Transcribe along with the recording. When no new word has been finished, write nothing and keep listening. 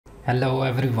Hello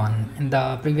everyone. In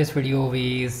the previous video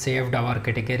we saved our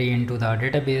category into the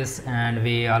database and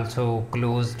we also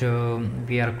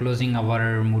we are closing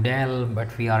our model,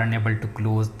 but we are unable to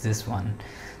close this one.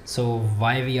 So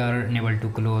why we are unable to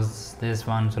close this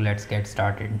one? So let's get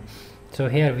started. So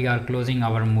here we are closing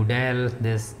our model,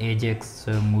 this Ajax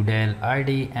model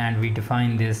ID, and we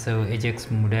define this Ajax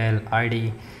model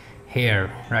ID here,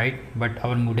 right? But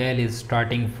our model is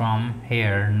starting from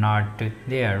here, not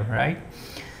there, right?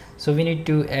 So we need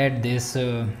to add this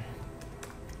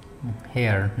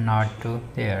here, not to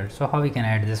there. So how we can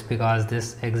add this, because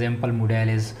this example model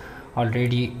is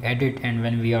already added, and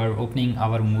when we are opening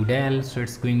our model, so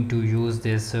it's going to use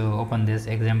this open this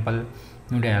example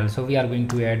model. So we are going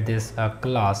to add this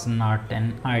class, not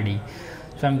an ID.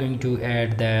 So I'm going to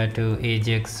add that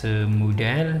Ajax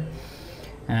model,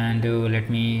 and let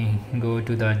me go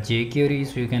to the jQuery.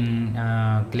 So you can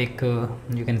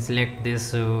you can select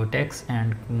this text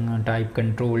and type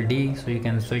Control D, so you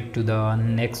can switch to the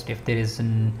next if there is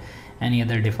any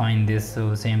other define this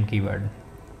same keyword.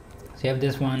 So you have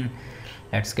this one.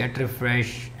 Let's get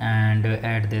refresh and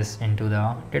add this into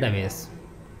the database.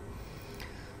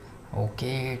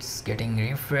 Okay, it's getting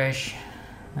refresh,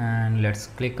 and let's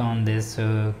click on this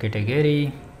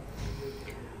category,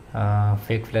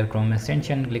 fake flare Chrome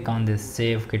extension. Click on this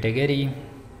save category,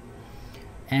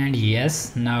 and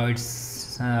yes, now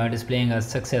it's displaying a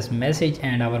success message,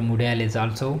 and our model is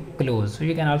also closed. So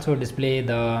you can also display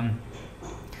the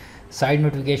side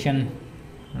notification,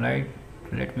 right?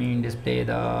 Let me display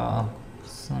the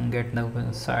get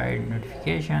the side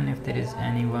notification if there is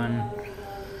anyone.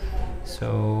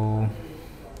 So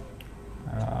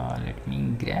let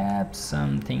me grab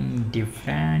something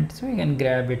different, so you can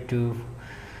grab it to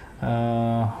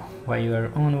by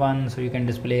your own one. So you can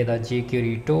display the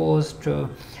jQuery toast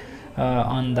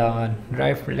on the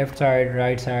left side,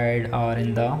 right side, or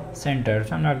in the center.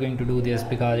 So I'm not going to do this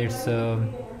because it's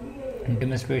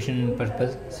demonstration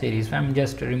purpose series. So I'm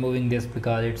just removing this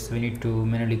because we need to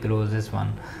manually close this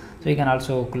one. So you can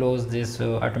also close this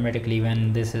automatically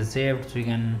when this is saved. So you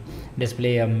can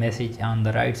display a message on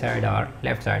the right side or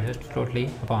left side. It's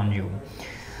totally upon you.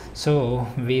 So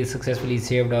we successfully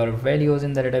saved our values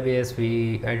in the database.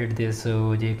 We added this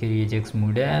jQuery Ajax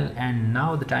model, and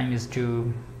now the time is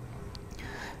to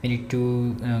we need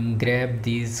to grab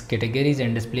these categories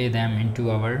and display them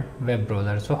into our web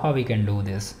browser. So how we can do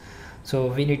this? So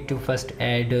we need to first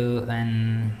add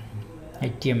an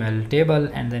HTML table,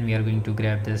 and then we are going to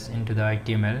grab this into the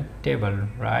HTML table.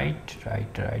 Right.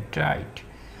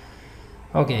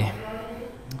 Okay,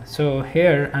 so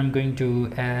here I'm going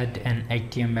to add an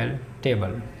HTML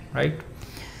table, right?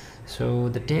 So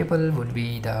the table would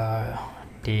be the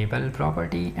table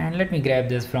property, and let me grab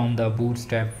this from the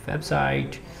Bootstrap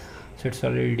website. So it's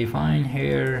already defined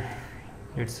here,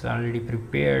 it's already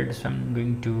prepared. So I'm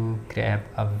going to grab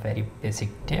a very basic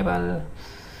table.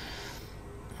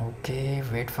 Okay,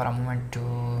 wait for a moment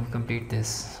to complete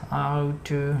this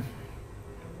out.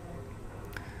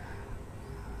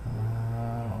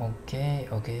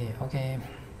 Okay.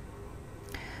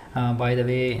 By the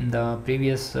way, in the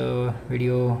previous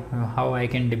video, how I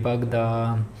can debug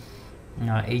the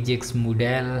Ajax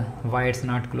model, why it's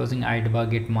not closing, I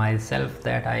debug it myself.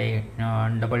 That I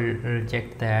double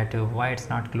checked that why it's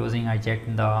not closing. I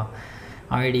checked the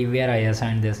ID where I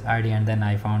assigned this ID, and then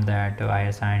I found that I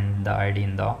assigned the ID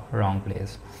in the wrong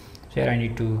place. So here I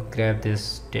need to grab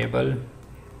this table,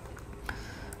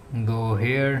 go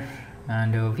here,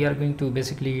 and we are going to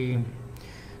basically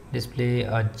display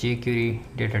a jQuery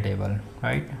data table,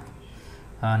 right?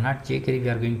 Not jQuery, we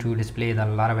are going to display the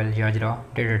Laravel Yajra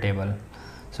Datatable.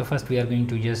 So first we are going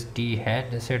to just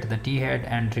set the t head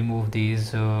and remove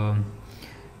these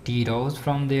t rows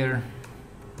from there,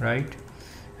 right?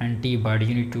 And t body,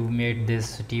 you need to make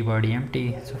this t body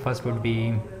empty. So first would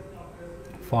be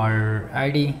for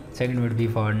ID, second would be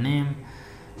for name,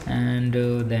 and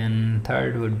then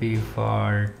third would be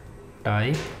for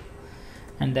type,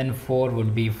 and then 4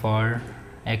 would be for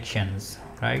actions,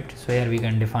 right? So here we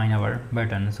can define our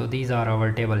button. So these are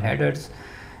our table headers,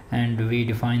 and we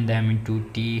define them into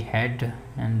t head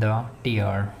and the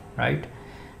tr, right?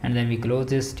 And then we close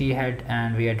this t head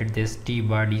and we added this t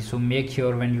body. So make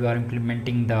sure when you are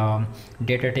implementing the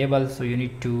data table, so you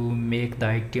need to make the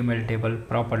HTML table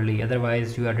properly,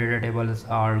 otherwise your data tables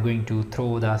are going to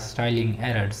throw the styling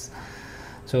errors.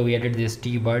 So we added this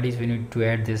t body, so we need to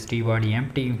add this t body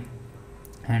empty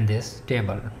and this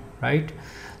table, right?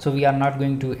 So we are not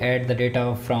going to add the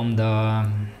data from the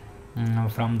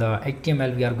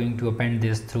HTML. We are going to append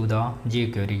this through the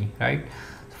jQuery, right?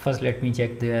 First let me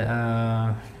check the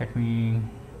let me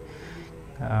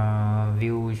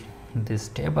view this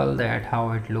table, that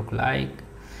how it look like,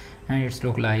 and it's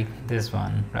look like this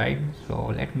one, right? So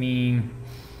let me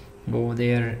go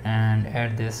there and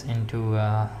add this into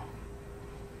a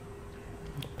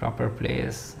proper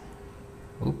place.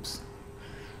 Oops,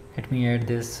 let me add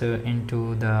this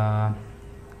into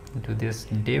this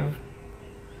div.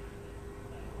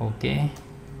 Okay,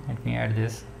 let me add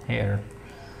this here,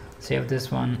 save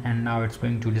this one, and now it's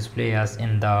going to display us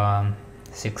in the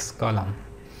 6th column.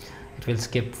 It will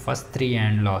skip first 3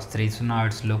 and last 3, so now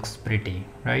it looks pretty,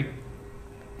 right?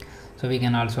 So we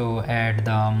can also add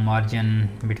the margin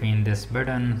between this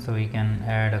button, so we can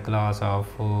add a class of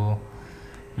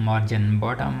margin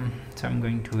bottom. So I'm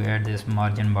going to add this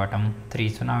margin bottom 3,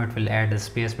 so now it will add a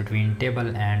space between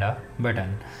table and a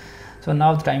button. So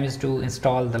now the time is to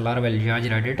install the Laravel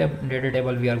Yajra data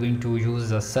table. We are going to use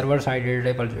the server side data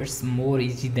table. It's more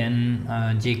easy than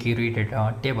jQuery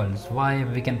data tables. Why?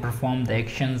 We can perform the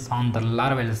actions on the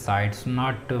Laravel side, so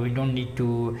we don't need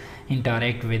to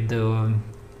interact with our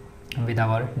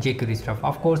jQuery stuff.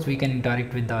 Of course we can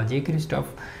interact with the jQuery stuff,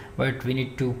 but we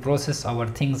need to process our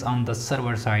things on the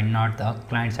server side, not the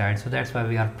client side. So that's why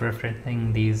we are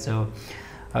preferring these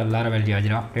Laravel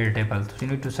Yajra data table. So you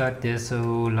need to search this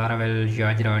Laravel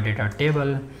Yajra data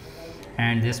table,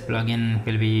 and this plugin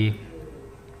will be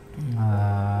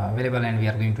available, and we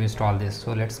are going to install this.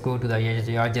 So let's go to the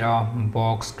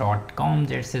yajrabox.com.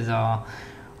 This is a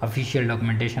official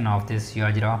documentation of this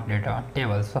Yajra data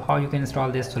table. So how you can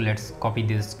install this? So let's copy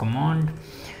this command,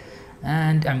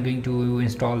 and I'm going to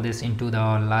install this into the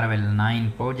Laravel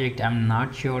 9 project. I'm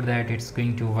not sure that it's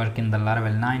going to work in the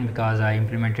Laravel 9 because I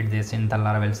implemented this in the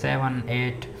Laravel 7,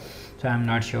 8, so I'm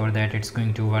not sure that it's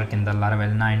going to work in the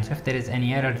Laravel 9. So if there is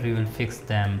any error, we will fix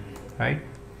them, right?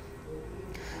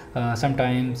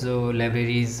 Sometimes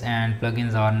libraries and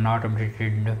plugins are not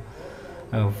updated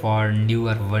for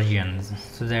newer versions,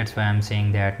 so that's why I'm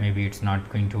saying that maybe it's not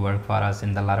going to work for us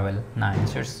in the Laravel 9.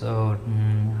 So it's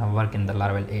work in the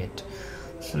Laravel 8.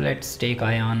 So let's take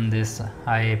eye on this.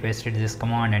 I pasted this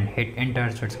command and hit enter,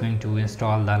 so it's going to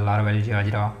install the Laravel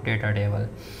Yajra data table.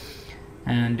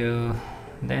 And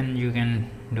then you can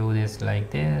do this like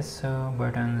this.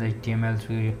 Buttons, HTML.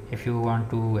 So if you want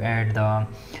to add the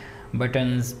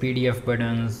buttons, PDF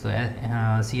buttons,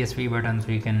 CSV buttons,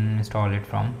 we can install it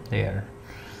from there.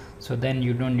 So then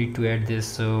you don't need to add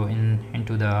this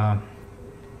into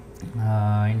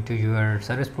your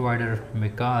service provider,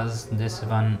 because this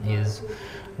one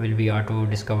will be auto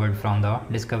discovered from the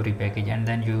discovery package, and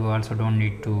then you also don't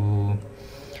need to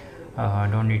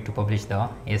publish the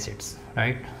assets,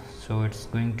 right? So it's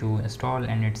going to install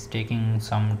and it's taking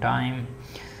some time.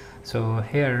 So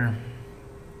here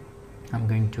I'm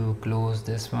going to close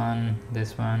this one,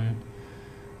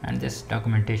 and this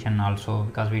documentation also,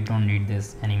 because we don't need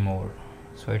this anymore.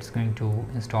 So it's going to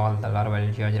install the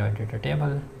Laravel Yajra data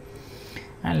table,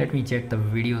 and let me check the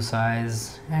video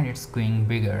size, and it's going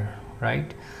bigger,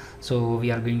 right? So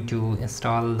we are going to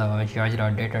install the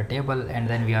Yajra data table, and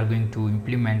then we are going to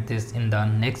implement this in the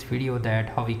next video, that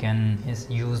how we can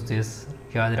use this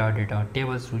Yajra data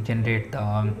tables to generate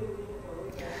the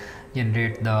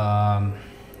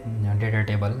data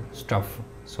table stuff.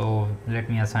 So let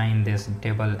me assign this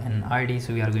table an ID,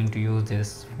 so we are going to use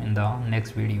this in the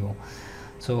next video.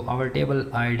 So our table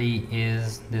ID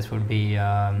is, this would be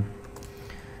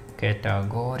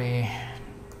category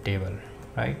table,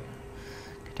 right?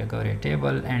 Category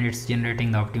table, and it's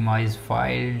generating the optimized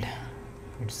file.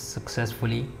 It's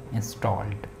successfully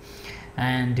installed,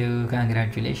 and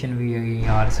congratulations, we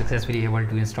are successfully able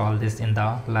to install this in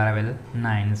the Laravel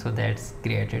 9. So that's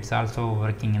great. It's also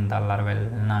working in the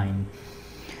Laravel 9.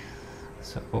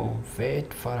 So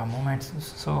wait for a moment.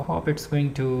 So hope it's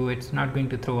not going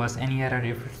to throw us any error.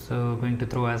 If it's going to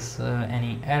throw us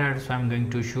any error, so I'm going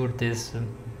to shoot this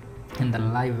in the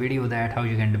live video, that how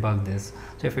you can debug this.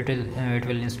 So if it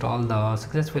will install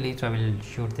successfully, so I will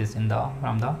shoot this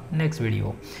from the next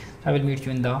video. So I will meet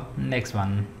you in the next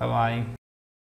one. Bye bye.